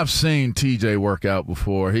 Well, I've seen TJ work out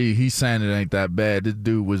before. He's saying it ain't that bad. This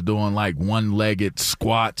dude was doing like one-legged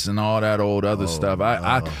squats and all that old other stuff.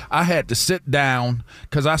 I had to sit down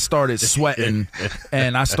because I started sweating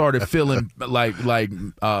and I started feeling like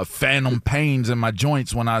phantom pains in my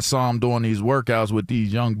joints when I saw him doing these workouts with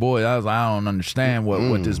these young boys. I was like, I don't understand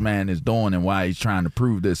what this man is doing and why he's trying to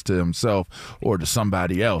prove this to himself or to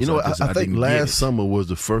somebody else. I think last summer was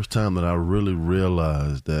the first time that I really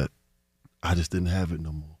realized that I just didn't have it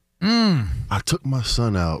no more. I took my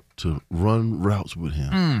son out to run routes with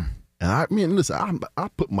him. And listen, I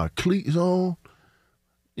put my cleats on.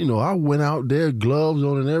 I went out there, gloves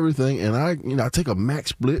on and everything, and I take a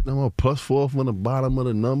max split, and I'm a +4 from the bottom of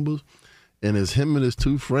the numbers, and it's him and his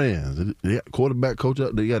two friends. They got quarterback coach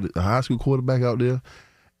out. They got a high school quarterback out there,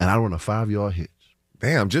 and I run a 5-yard hitch.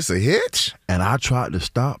 Damn, just a hitch? And I tried to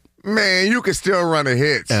stop. Man, you can still run a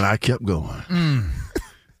hitch. And I kept going.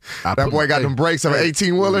 That boy got them brakes of an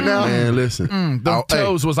 18-wheeler now? Man, listen. The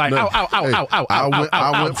toes was like, ow, ow, ow, ow, ow,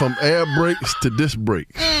 I went from air brakes to disc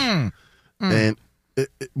brakes. And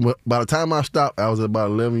by the time I stopped, I was at about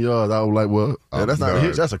 11 yards. I was like, well, that's not a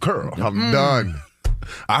hitch, that's a curl. I'm done.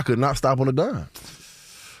 I could not stop on a dime.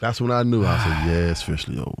 That's when I knew. I said, yeah, it's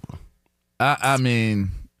officially over. I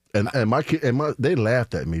mean... And my kid they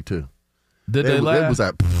laughed at me too. Did they laugh? It was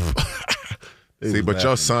like, see, but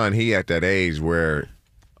your son, he at that age where,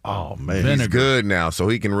 oh man, he's good now, so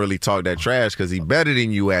he can really talk that trash because he better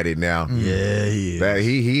than you at it now. Yeah, he is.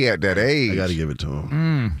 He at that age. I got to give it to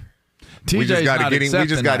him. We just got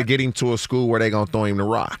to get him to a school where they gonna throw him the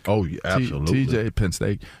rock. Oh yeah, absolutely. TJ Penn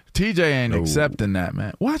State. TJ ain't accepting that,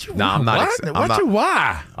 man. Why'd you? No, I'm not.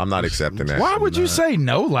 Why? I'm not accepting that. Why would you say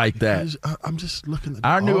no like that? I'm just looking at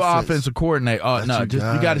our the new offense. offensive coordinator.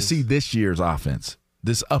 You got to see this year's offense,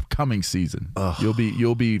 this upcoming season. You'll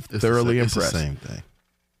be thoroughly impressed. It's the same thing.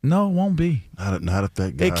 No, it won't be. Not if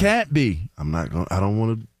that guy. It can't be. I'm not going. I don't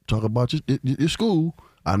want to talk about your school.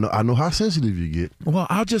 I know how sensitive you get. Well,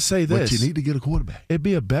 I'll just say this: but you need to get a quarterback. It'd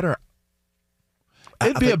be a better option.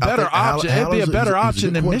 It'd be a better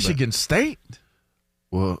option than Michigan State.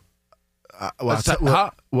 Well, I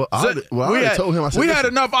told him. We had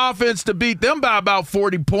enough offense to beat them by about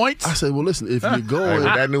 40 points. I said, well, listen, if you're going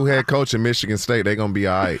with that new head coach in Michigan State, they're gonna be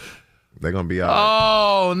all right. They're gonna be all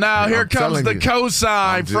right. Oh, now here comes the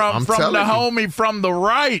cosign from the homie from the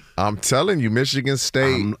right. I'm telling you, Michigan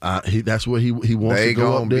State. That's where he wants to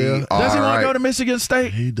go up there. Does he want to go to Michigan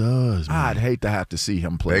State? He does. Man. I'd hate to have to see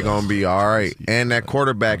him play. They're gonna be all right. And that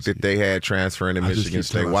quarterback that they had transferring to Michigan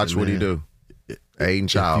State. Watch what he do. Aiden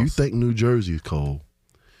Childs. If you think New Jersey is cold,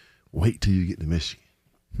 wait till you get to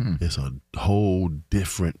Michigan. It's a whole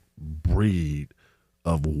different breed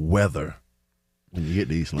of weather. When you get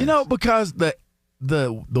these lands. Because the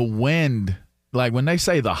wind, like when they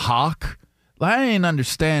say the hawk, I didn't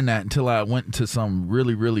understand that until I went into some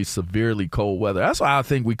really, really severely cold weather. That's why I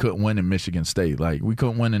think we couldn't win in Michigan State. Like, we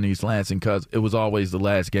couldn't win in East Lansing because it was always the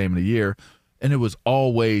last game of the year, and it was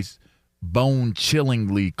always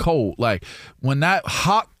bone-chillingly cold. Like, when that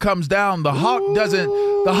hawk comes down, the hawk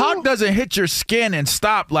doesn't hit your skin and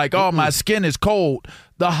stop like, oh, my skin is cold.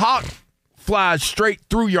 The hawk flies straight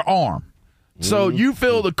through your arm. So you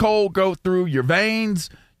feel the cold go through your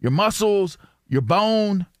veins, your muscles, your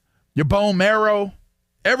bone marrow,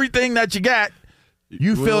 everything that you got,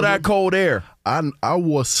 you feel that cold air. I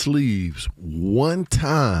wore sleeves one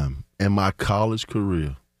time in my college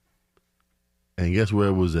career. And guess where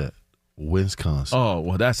it was at? Wisconsin. Oh,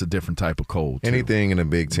 well, that's a different type of cold, too. Anything in the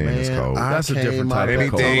Big Ten is cold. That's a different type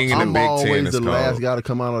of cold. Anything in the Big Ten is cold. I'm always the last guy to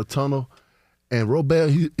come out of the tunnel. And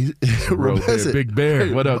Robert, Robert said, Big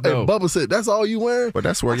Bear, what up, though? Bubba said, that's all you wearing? But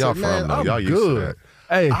that's where y'all from, though. Y'all used to that.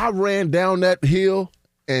 Hey, I ran down that hill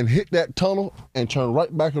and hit that tunnel and turned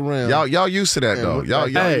right back around. Y'all used to that, though. Y'all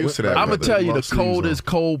used to that. I'm going to tell you the coldest,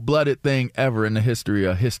 cold-blooded thing ever in the history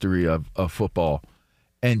of football.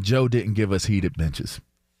 And Joe didn't give us heated benches.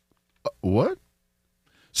 What?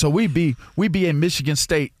 So we be in Michigan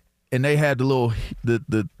State, and they had the little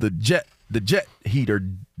the jet heater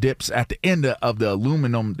dips at the end of the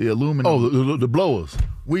aluminum. Oh, the blowers.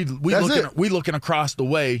 We looking across the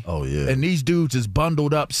way. Oh yeah. And these dudes is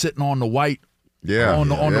bundled up, sitting on the white. Yeah. On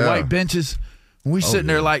the white benches. We sitting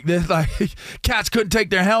there like this, like cats couldn't take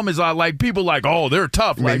their helmets off. Like people like, oh, they're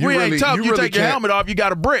tough. Like we ain't tough. You take your helmet off, you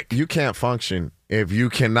got a brick. You can't function if you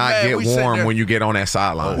cannot get warm when you get on that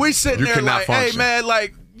sideline. We sitting there like, function. Hey man,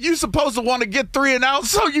 like you supposed to want to get 3 and out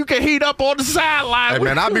so you can heat up on the sideline. Hey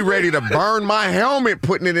man, I'll be ready to burn my helmet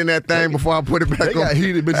putting it in that thing before I put it back on. They got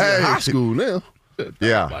heated bitches in high school now.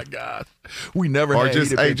 Yeah. Oh my God. We never had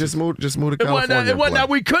just move to California. It wasn't that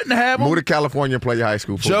we couldn't have them. Move to California and play your high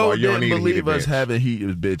school football. Joe didn't believe us having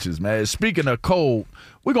heated bitches, man. Speaking of cold,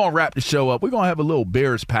 we're going to wrap the show up. We're going to have a little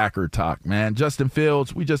Bears-Packer talk, man. Justin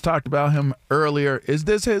Fields, we just talked about him earlier. Is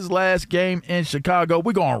this his last game in Chicago?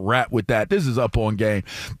 We're going to wrap with that. This is Up On Game.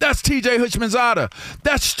 That's TJ Hutchmanzada.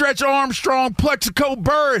 That's Stretch Armstrong, Plexico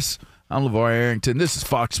Burris. I'm LeVar Arrington. This is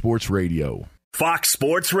Fox Sports Radio. Fox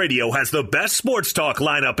Sports Radio has the best sports talk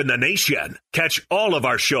lineup in the nation. Catch all of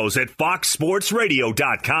our shows at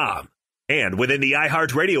foxsportsradio.com. And within the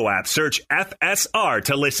iHeartRadio app, search FSR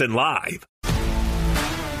to listen live.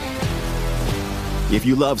 If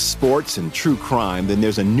you love sports and true crime, then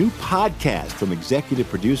there's a new podcast from executive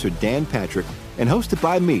producer Dan Patrick and hosted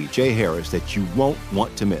by me, Jay Harris, that you won't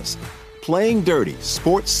want to miss. Playing Dirty: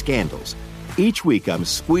 Sports Scandals. Each week, I'm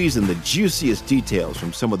squeezing the juiciest details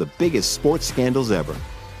from some of the biggest sports scandals ever.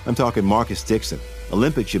 I'm talking Marcus Dixon,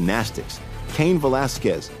 Olympic gymnastics, Cain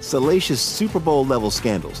Velasquez, salacious Super Bowl-level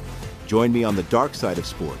scandals. Join me on the dark side of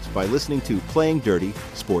sports by listening to Playing Dirty: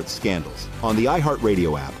 Sports Scandals on the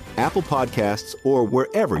iHeartRadio app, Apple Podcasts, or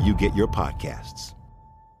wherever you get your podcasts.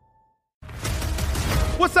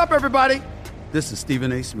 What's up, everybody? This is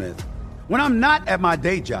Stephen A. Smith. When I'm not at my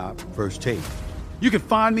day job, First Take, you can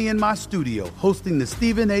find me in my studio hosting the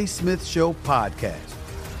Stephen A. Smith Show podcast.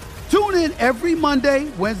 Tune in every Monday,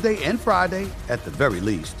 Wednesday, and Friday, at the very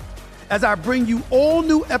least, as I bring you all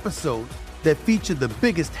new episodes that feature the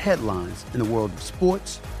biggest headlines in the world of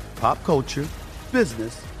sports, pop culture,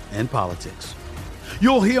 business, and politics.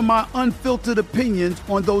 You'll hear my unfiltered opinions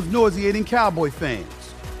on those nauseating Cowboy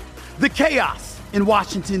fans, the chaos in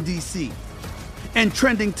Washington, D.C., and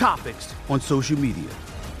trending topics on social media,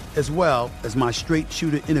 as well as my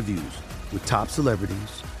straight-shooter interviews with top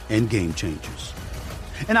celebrities and game changers.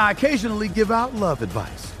 And I occasionally give out love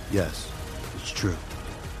advice. Yes, it's true.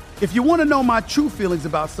 If you want to know my true feelings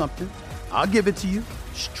about something, I'll give it to you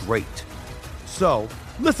straight. So,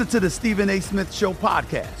 listen to the Stephen A. Smith Show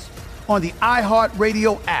podcast on the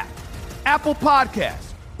iHeartRadio app, Apple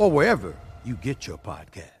Podcasts, or wherever you get your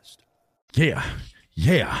podcast. Yeah.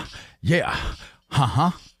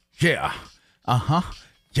 Uh-huh. Yeah. Uh-huh.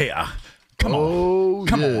 Yeah. Come on.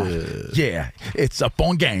 Come on. Yeah. It's Up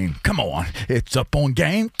On Game. Come on. It's Up On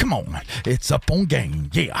Game. Come on. It's Up On Game.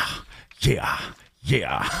 Yeah. Hey,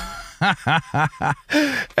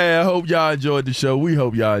 I hope y'all enjoyed the show. We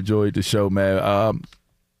hope y'all enjoyed the show, man.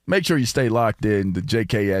 Make sure you stay locked in. The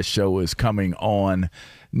JKS show is coming on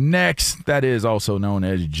next. That is also known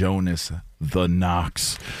as Jonas the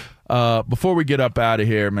Knox. Before we get up out of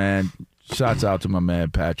here, man, shouts out to my man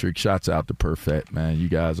Patrick. Shouts out to Perfect, man. You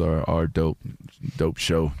guys are dope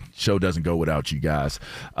show. Show doesn't go without you guys.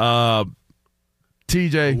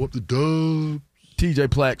 TJ. What the dub? TJ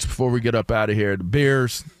Plex, before we get up out of here, the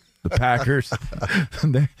Bears, the Packers,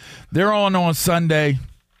 they're on Sunday.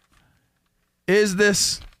 Is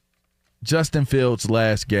this Justin Fields'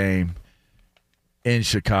 last game in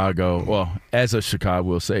Chicago, well, as a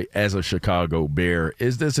Chicago Bear,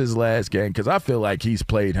 is this his last game? Because I feel like he's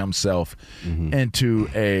played himself into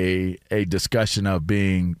a discussion of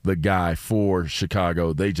being the guy for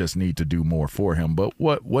Chicago. They just need to do more for him. But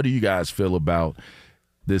what do you guys feel about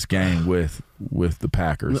this game with the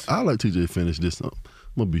Packers? I'll let TJ finish this. I'm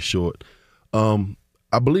going to be short.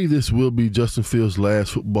 I believe this will be Justin Fields'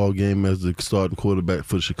 last football game as the starting quarterback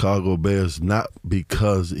for the Chicago Bears, not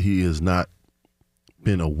because he has not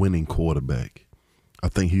been a winning quarterback. I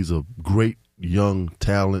think he's a great young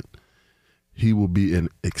talent. He will be an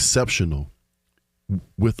exceptional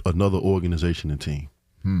with another organization and team.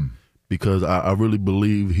 Because I really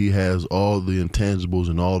believe he has all the intangibles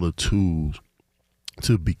and all the tools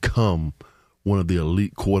to become one of the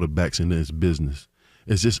elite quarterbacks in this business.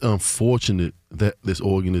 It's just unfortunate that this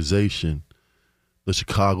organization, the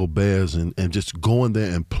Chicago Bears, and just going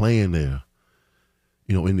there and playing there,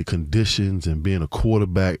 you know, in the conditions and being a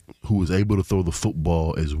quarterback who is able to throw the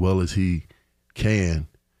football as well as he can,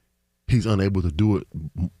 he's unable to do it.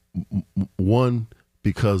 One,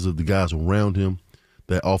 because of the guys around him.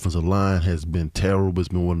 That offensive line has been terrible. It's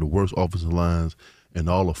been one of the worst offensive lines in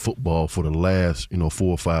all of football for the last, 4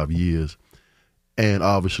 or 5 years. And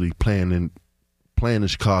obviously playing in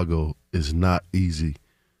Chicago is not easy,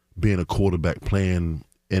 being a quarterback playing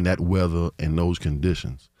in that weather and those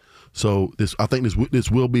conditions. So I think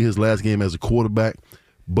this will be his last game as a quarterback,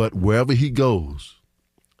 but wherever he goes,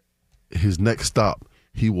 his next stop,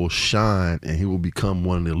 he will shine and he will become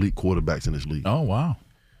one of the elite quarterbacks in this league. Oh, wow.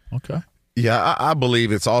 Okay. Yeah, I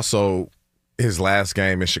believe it's also his last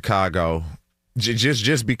game in Chicago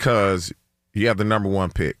just because you have the number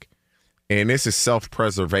one pick. And this is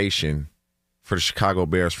self-preservation for the Chicago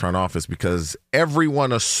Bears front office because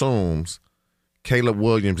everyone assumes Caleb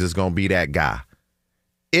Williams is going to be that guy.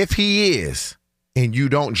 If he is and you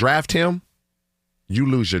don't draft him, you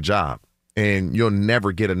lose your job and you'll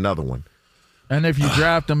never get another one. And if you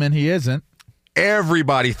draft him and he isn't,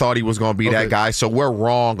 everybody thought he was going to be that guy, so we're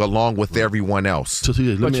wrong along with everyone else. So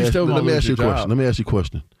let me ask you a question. Let me ask you a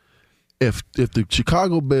question. If the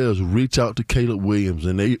Chicago Bears reach out to Caleb Williams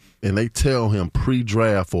and they tell him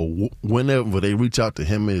pre-draft or whenever they reach out to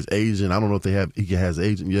him and his agent, I don't know if he has an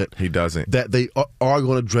agent yet. He doesn't. That they are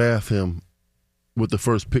going to draft him with the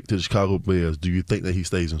first pick to the Chicago Bears, do you think that he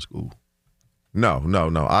stays in school? No.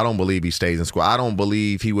 I don't believe he stays in school. I don't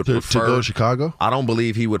believe he would prefer to go to Chicago. I don't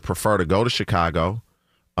believe he would prefer to go to Chicago.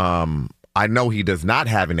 I know he does not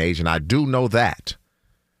have an agent. I do know that,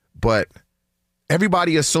 but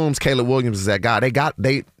everybody assumes Caleb Williams is that guy.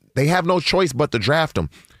 They have no choice but to draft him.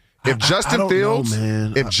 If Justin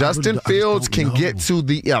Fields can get to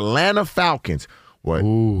the Atlanta Falcons,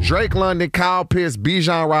 Drake London, Kyle Pitts,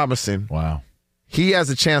 Bijan Robinson, wow, he has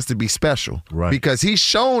a chance to be special, right? Because he's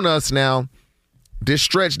shown us now. This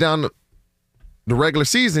stretch down the regular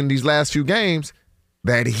season, these last few games,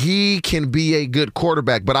 that he can be a good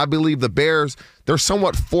quarterback. But I believe the Bears, they're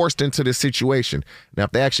somewhat forced into this situation. Now,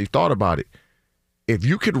 if they actually thought about it, if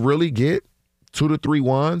you could really get 2 to 3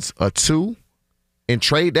 ones, a 2, and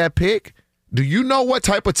trade that pick, do you know what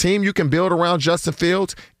type of team you can build around Justin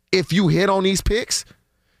Fields if you hit on these picks?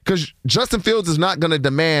 Because Justin Fields is not going to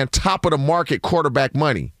demand top-of-the-market quarterback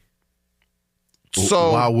money.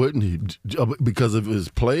 So why wouldn't he? Because of his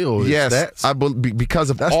play or his stats? Because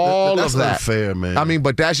of all of that. That's unfair, man. I mean,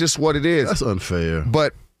 but that's just what it is. That's unfair.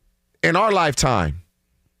 But in our lifetime,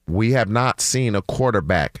 we have not seen a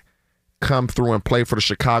quarterback come through and play for the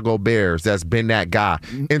Chicago Bears that's been that guy.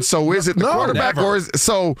 And so is it the quarterback never. or is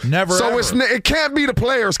never? So it can't be the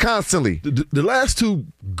players constantly. The last two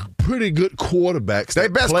pretty good quarterbacks. Their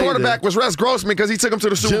best quarterback was Russ Grossman because he took him to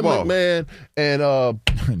the Super Bowl. Jim McMahon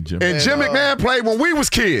and Jim McMahon played when we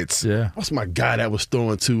was kids. Yeah. What's my guy that was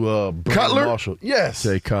throwing to Cutler? Marshall? Yes.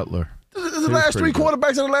 Jay Cutler. The last 3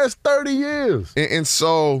 quarterbacks in the last 30 years. And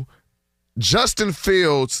so Justin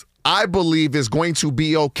Fields, I believe, is going to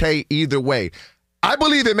be okay either way. I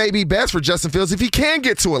believe it may be best for Justin Fields if he can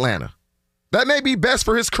get to Atlanta. That may be best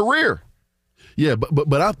for his career. Yeah,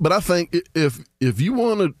 but I think if you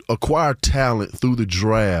want to acquire talent through the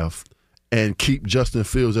draft and keep Justin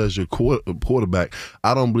Fields as your quarterback,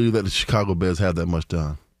 I don't believe that the Chicago Bears have that much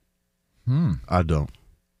time. I don't.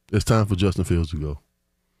 It's time for Justin Fields to go.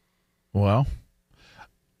 Well,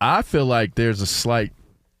 I feel like there's a slight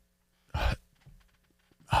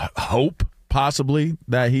hope possibly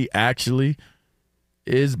that he actually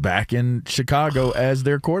is back in Chicago as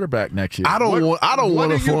their quarterback next year. I don't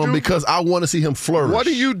want it for him because I want to see him flourish. What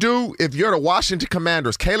do you do if you're the Washington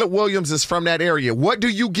Commanders? Caleb Williams is from that area. What do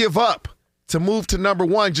you give up to move to number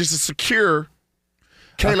 1 just to secure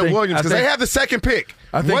Caleb Williams because they have the second pick.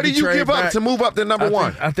 What do you give up to move up to number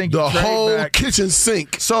one? I think the whole kitchen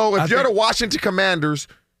sink. So if you're the Washington Commanders,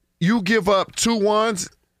 you give up 2 1s.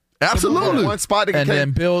 Absolutely. One spot to and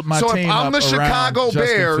then build my team up. So if I'm the Chicago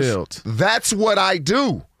Bears, Fields. that's what I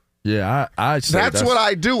do. Yeah, I'd say that's what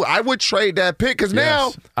I do. I would trade that pick because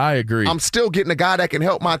now I agree. I'm still getting a guy that can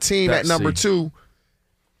help my team at number 2.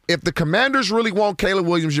 If the Commanders really want Caleb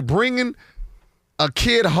Williams, you're bringing a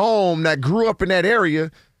kid home that grew up in that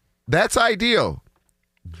area. That's ideal.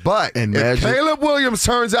 But if Caleb Williams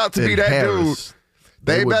turns out to be that dude,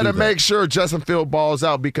 they better make sure Justin Fields balls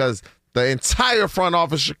out because the entire front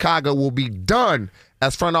office of Chicago will be done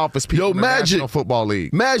as front office people in the National Football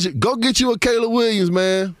League. Magic, go get you a Caleb Williams,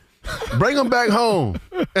 man. Bring him back home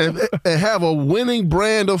and have a winning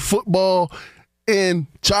brand of football in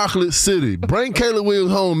Chocolate City. Bring Caleb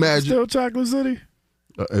Williams home, Magic. Still Chocolate City?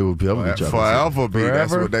 It will be forever.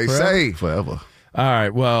 That's what they say. Forever. All right,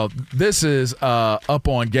 well, this is Up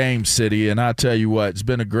on Game City, and I tell you what, it's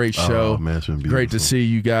been a great show. Oh, man, it's been beautiful. Great to see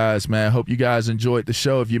you guys, man. Hope you guys enjoyed the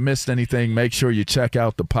show. If you missed anything, make sure you check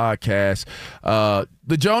out the podcast.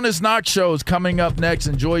 The Jonas Knox Show is coming up next.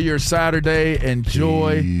 Enjoy your Saturday.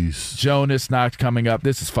 Enjoy Jonas Knox coming up.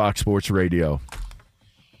 This is Fox Sports Radio.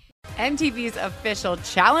 MTV's official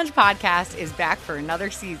Challenge podcast is back for another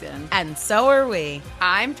season. And so are we.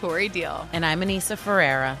 I'm Tori Deal. And I'm Anissa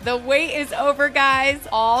Ferreira. The wait is over, guys.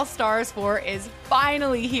 All Stars 4 is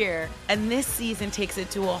finally here. And this season takes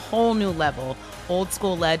it to a whole new level. Old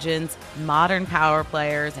school legends, modern power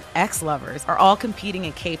players, and ex-lovers are all competing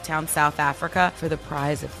in Cape Town, South Africa for the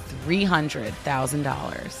prize of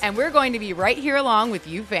 $300,000. And we're going to be right here along with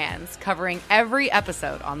you fans, covering every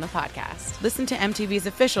episode on the podcast. Listen to MTV's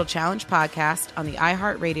official Challenge podcast on the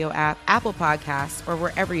iHeartRadio app, Apple Podcasts, or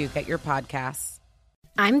wherever you get your podcasts.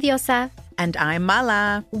 I'm Diosa. And I'm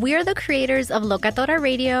Mala. We're the creators of Locatora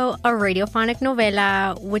Radio, a radiophonic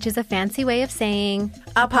novela, which is a fancy way of saying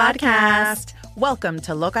a podcast. Welcome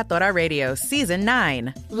to Locatora Radio Season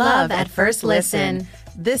 9. Love at First Listen.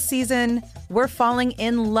 This season, we're falling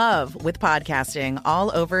in love with podcasting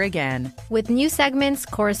all over again. With new segments,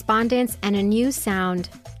 correspondence, and a new sound.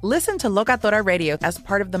 Listen to Locatora Radio as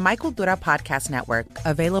part of the Michael Dura Podcast Network,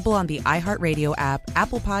 available on the iHeartRadio app,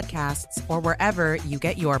 Apple Podcasts, or wherever you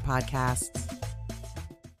get your podcasts.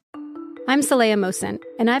 I'm Saleha Mohsen,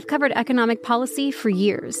 and I've covered economic policy for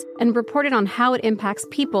years and reported on how it impacts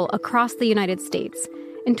people across the United States.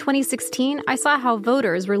 In 2016, I saw how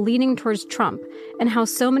voters were leaning towards Trump and how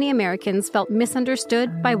so many Americans felt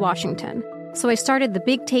misunderstood by Washington. So I started The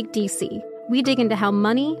Big Take DC. We dig into how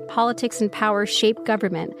money, politics, and power shape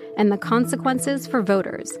government and the consequences for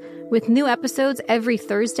voters. With new episodes every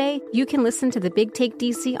Thursday, you can listen to The Big Take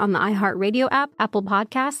DC on the iHeartRadio app, Apple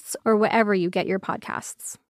Podcasts, or wherever you get your podcasts.